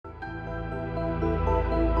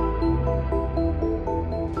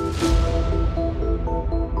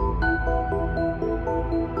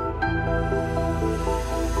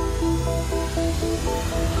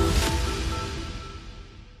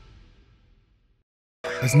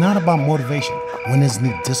It's not about motivation. Winners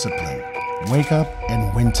need discipline. Wake up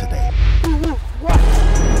and win today.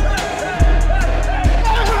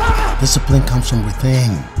 Discipline comes from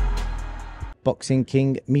within. Boxing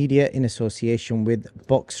King Media in association with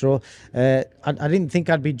Boxro. I didn't think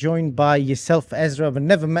I'd be joined by yourself, Ezra. I've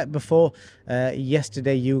never met before.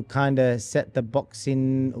 Yesterday, you kind of set the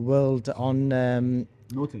boxing world on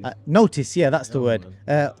Notice. notice. Yeah, that's the word.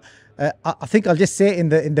 I think I'll just say it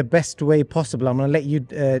in the best way possible. I'm gonna let you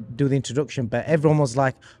do the introduction, but everyone was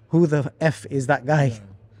like, "Who the f is that guy?"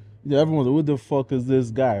 Yeah, everyone, who the fuck is this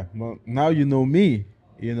guy? Well, now you know me.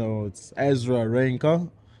 You know, it's Ezra Renka,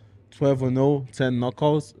 12-0, 10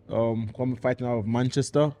 knockouts. Coming fighting out of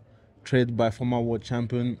Manchester, trained by former world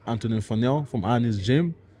champion Anthony Fonnell from Arnie's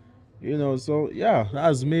gym. You know, so yeah,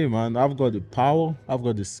 that's me, man. I've got the power, I've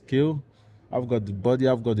got the skill, I've got the body,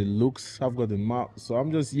 I've got the looks, I've got the mouth. So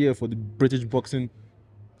I'm just here for the British boxing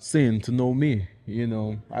scene to know me. You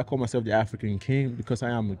know, I call myself the African King because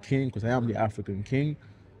I am a king, because I am the African King.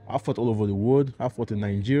 I fought all over the world. I fought in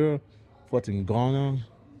Nigeria, fought in Ghana,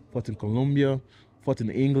 fought in Colombia, fought in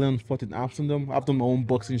England, fought in Amsterdam. I've done my own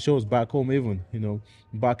boxing shows back home even, you know,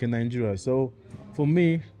 back in Nigeria. So for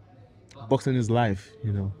me, boxing is life,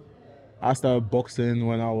 you know. I started boxing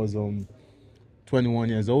when I was 21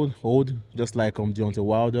 years old, just like Deontay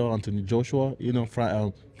Wilder, Anthony Joshua, you know,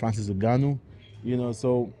 Francis Ngannou, you know,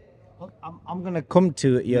 so... I'm gonna come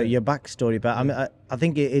to your backstory, but I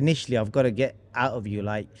think initially I've got to get out of you.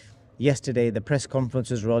 Like yesterday, the press conference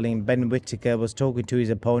was rolling. Ben Whittaker was talking to his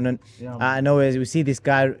opponent. Yeah, I know as we see this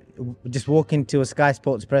guy just walk into a Sky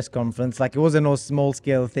Sports press conference, like it wasn't no small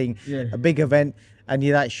scale thing, a big event, and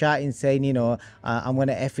you're like shouting, saying, you know, I'm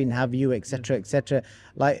gonna effing have you, etc., etc.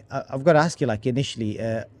 Like I've got to ask you, like initially,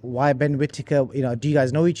 why Ben Whittaker? You know, do you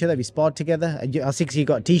guys know each other? Have you sparred together? I see you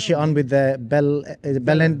got a T-shirt on with the Bell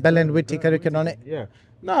and Whittaker written on it. Yeah.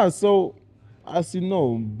 Nah, so as you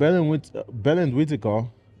know, Bell and Whittaker,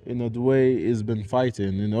 you know, the way he's been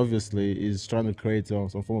fighting, and obviously he's trying to create some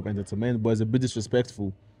form of entertainment, but it's a bit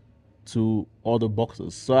disrespectful to other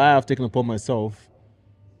boxers. So I have taken upon myself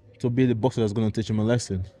to be the boxer that's going to teach him a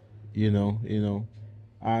lesson, you know.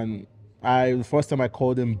 And the first time I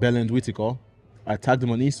called him Bell and Whittaker, I tagged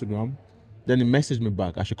him on Instagram. Then he messaged me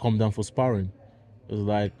back, I should come down for sparring. It was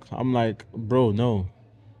like, I'm like, bro, no.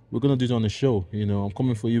 We're going to do it on the show, you know. I'm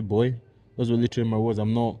coming for you, boy. Those were literally my words.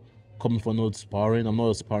 I'm not coming for no sparring. I'm not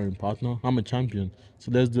a sparring partner. I'm a champion.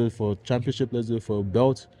 So let's do it for a championship. Let's do it for a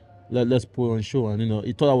belt. Let's put it on show. And, you know,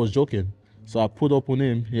 he thought I was joking. So I put up on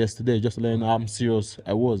him yesterday just to let him know I'm serious.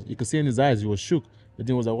 I was. You could see in his eyes, he was shook. The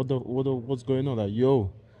thing was like, what's going on? Like,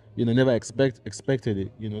 yo, you know, never expected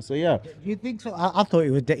it, you know. So yeah. Do you think so? I thought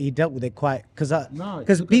he dealt with it quite because No,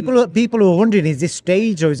 people who are wondering, is this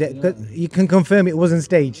staged or is it? Cause you can confirm it wasn't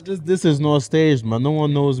staged. This is not staged, man. No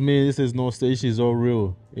one knows me. This is not staged. It's all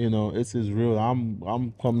real. You know, this is real.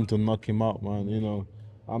 I'm coming to knock him out, man. You know,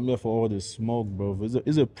 I'm here for all the smoke, bro.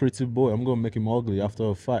 He's a pretty boy. I'm gonna make him ugly after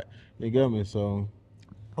a fight. You get me? So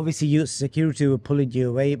Obviously, your security were pulling you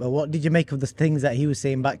away, but what did you make of the things that he was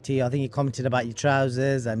saying back to you? I think he commented about your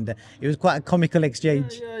trousers, and it was quite a comical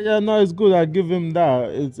exchange. yeah. No, it's good. I give him that.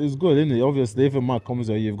 It's good, isn't it? Obviously, if a man comes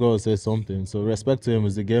here, you've got to say something. So respect to him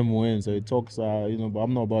as the game wins. So he talks, you know. But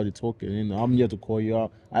I'm not about the talking. You know, I'm here to call you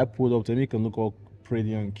out. I pulled up to him. He can look all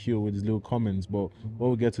pretty and cute with his little comments, but when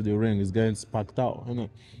we get to the ring, it's getting sparked out, isn't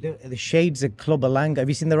it? The shades of Clubber Lang. Have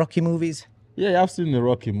you seen the Rocky movies? Yeah, I've seen the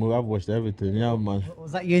Rocky movie. I've watched everything. Yeah, man.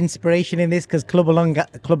 Was that your inspiration in this? Because Clubber Lang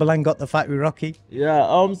got the fight with Rocky.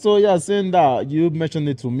 Yeah. So yeah, saying that you mentioned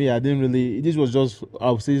it to me, I didn't really. This was just,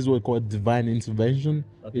 I would say, this was called divine intervention.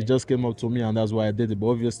 Okay. It just came up to me, and that's why I did it. But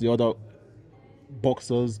obviously, other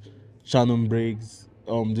boxers, Shannon Briggs,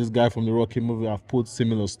 this guy from the Rocky movie, have put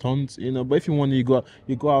similar stunts, you know. But if you want, you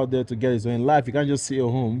go out there to get it. So in life, you can't just sit at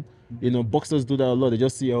home. You know, boxers do that a lot. They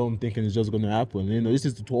just sit at home thinking it's just gonna happen. You know, this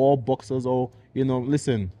is to all boxers. Or, you know,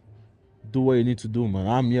 listen, do what you need to do, man.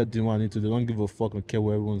 I'm here doing what I need to do. Don't give a fuck and care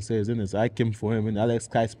what everyone says, innit? So I came for him, and I like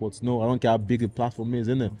Sky Sports. No, I don't care how big the platform is,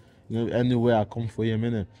 innit? You know, anywhere I come for him,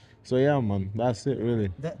 innit? So yeah, man, that's it, really.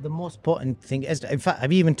 The most important thing is, in fact,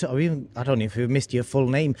 have you even I don't know if you missed your full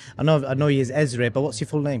name. I know you as Ezra, but what's your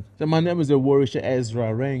full name? So my name is Warrior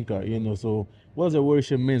Ezra Renka, you know. So what does a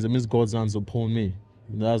Warrior means? It means God's hands upon me.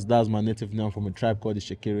 That's my native name from a tribe called the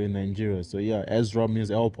Shakiri in Nigeria. So yeah, Ezra means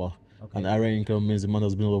helper. Okay. And Arenka means the man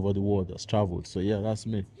that's been all over the world, that's traveled. So yeah, that's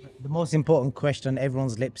me. The most important question on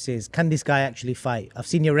everyone's lips is, can this guy actually fight? I've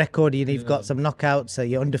seen your record, you've got some knockouts,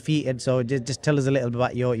 you're undefeated, so just tell us a little bit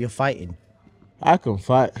about your fighting. I can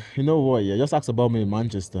fight. You know what? Yeah, just ask about me in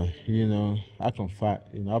Manchester. You know, I can fight.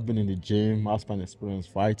 You know, I've been in the gym. I've been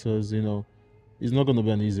experienced fighters. You know, It's not gonna be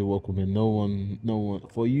an easy walk with me. No one.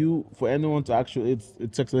 For anyone to actually,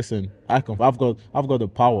 it takes. Listen, I've got the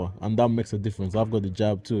power, and that makes a difference. I've got the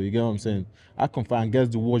jab too. You get what I'm saying? I confirm. I guess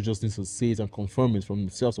the world just needs to see it and confirm it from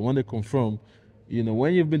themselves. So when they confirm,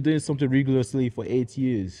 when you've been doing something rigorously for 8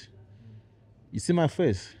 years, you see my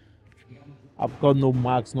face. I've got no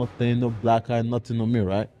marks, nothing, no black eye, nothing on me,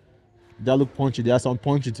 right? They look punchy. They sound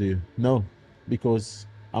punchy to you? No, because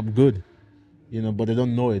I'm good. But they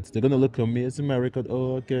don't know it. They're gonna look at me, it's in my record,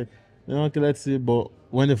 oh, okay. Okay, let's see. But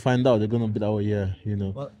when they find out, they're gonna be like, oh yeah,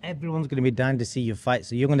 Well, everyone's gonna be dying to see you fight,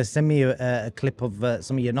 so you're gonna send me a clip of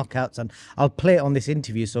some of your knockouts, and I'll play it on this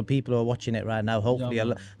interview so people who are watching it right now, hopefully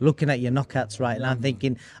are looking at your knockouts right now,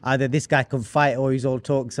 thinking either this guy can fight or he's all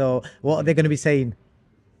talk. So what are they gonna be saying?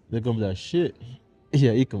 They're gonna be like, shit,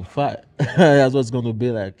 yeah, he can fight. That's what it's gonna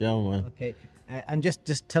be like, yeah, man. Okay. And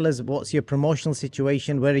just tell us, what's your promotional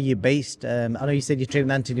situation? Where are you based? I know you said you trained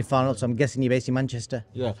with Anthony Farnold, so I'm guessing you're based in Manchester.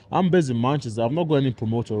 Yeah, I'm based in Manchester. I'm not got any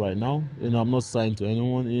promoter right now. I'm not signed to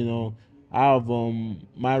anyone. I have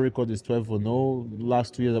my record is 12-0. The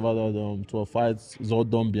last 2 years I've had 12 fights. It's all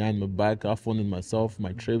done behind my back. I've funded myself,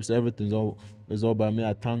 my trips, everything's all by me.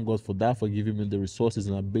 I thank God for that, for giving me the resources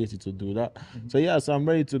and ability to do that. So yeah, so I'm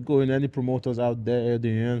ready to go. Any promoters out there,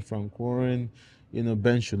 Eddie Hearn, Frank Warren,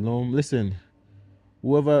 Ben Shalom. Listen.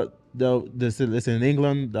 Whoever they say, listen, in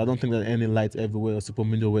England, I don't think there's any lights everywhere or super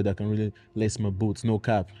middleweight that can really lace my boots, no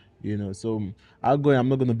cap, So I'll go. I'm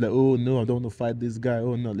not gonna be like, oh no, I don't want to fight this guy.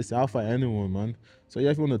 Oh no, listen, I'll fight anyone, man. So yeah,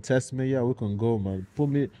 if you want to test me, yeah, we can go, man. Put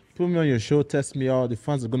me on your show, test me out. The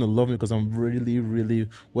fans are gonna love me because I'm really, really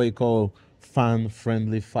what you call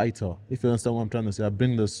fan-friendly fighter. If you understand what I'm trying to say, I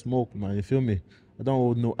bring the smoke, man. You feel me? I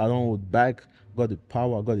don't hold back. Got the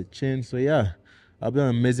power, I got the chin. So yeah. I'll be an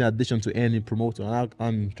amazing addition to any promoter,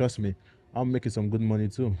 and trust me, I'm making some good money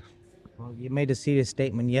too. Well, you made a serious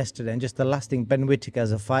statement yesterday, and just the last thing, Ben Whittaker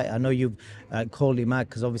as a fighter, I know you've called him out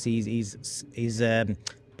because obviously his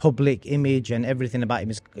public image and everything about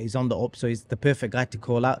him is on the up, so he's the perfect guy to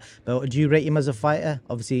call out. But do you rate him as a fighter?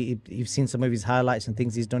 Obviously, you've seen some of his highlights and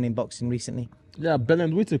things he's done in boxing recently. Yeah,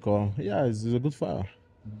 Ben Whittaker, yeah, he's a good fighter.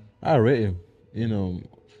 I rate him,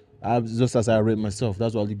 just as I rate myself.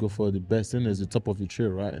 That's why you go for the best thing is the top of the tree,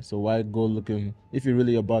 right? So why go looking, if you're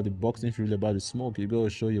really about the boxing, if you're really about the smoke, you go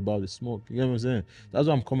show you about the smoke. You get what I'm saying? That's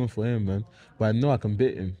why I'm coming for him, man. But I know I can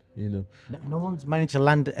beat him, No one's managed to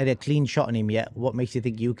land a clean shot on him yet. What makes you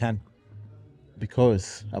think you can?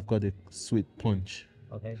 Because I've got a sweet punch.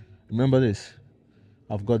 Okay. Remember this?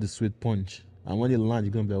 I've got the sweet punch. And when you land,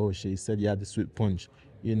 you're going to be like, oh shit, he said you had the sweet punch.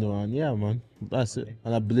 And yeah, man, that's it.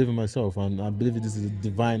 And I believe in myself, and I believe this is a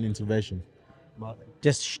divine intervention. Well,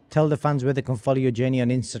 just tell the fans where they can follow your journey on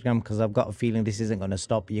Instagram, because I've got a feeling this isn't going to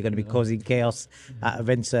stop. You're going to be causing chaos at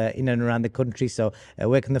events in and around the country. So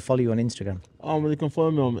where can they follow you on Instagram? You can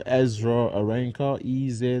follow me on Ezra Arenka,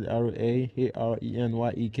 EZRAARENYEK.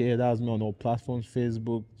 That's me on all platforms: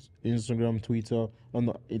 Facebook, Instagram, Twitter,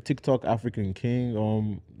 on TikTok, African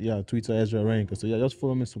King. Twitter, Ezra Arenka. So yeah, just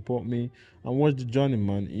follow me, support me, and watch the journey,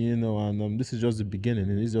 man. And this is just the beginning.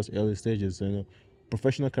 And it's just early stages.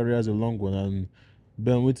 Professional career is a long one, and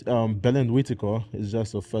Ben Whittaker is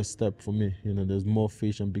just a first step for me. There's more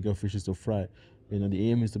fish and bigger fishes to fry. The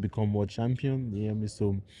aim is to become world champion. The aim is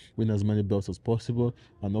to win as many belts as possible,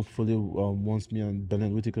 and hopefully, once me and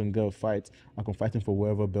Ben Whittaker can get a fight, I can fight him for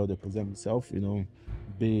wherever belt they present himself.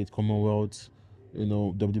 Be it Commonwealth,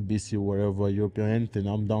 WBC, wherever, European, anything.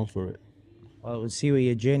 I'm down for it. Well, we'll see where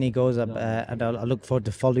your journey goes up, and I look forward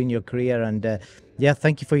to following your career. And yeah,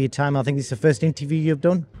 thank you for your time. I think this is the first interview you've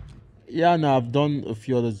done. Yeah, no, I've done a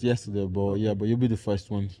few others yesterday, but you'll be the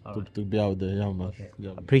first one to be out there. Yeah, man. Okay.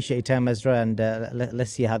 Yeah. Appreciate your time, Ezra, and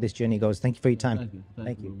let's see how this journey goes. Thank you for your time.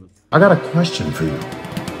 Thank you. I got a question for you.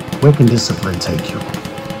 Where can discipline take you?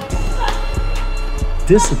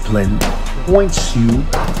 Discipline points you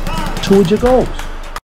toward your goals.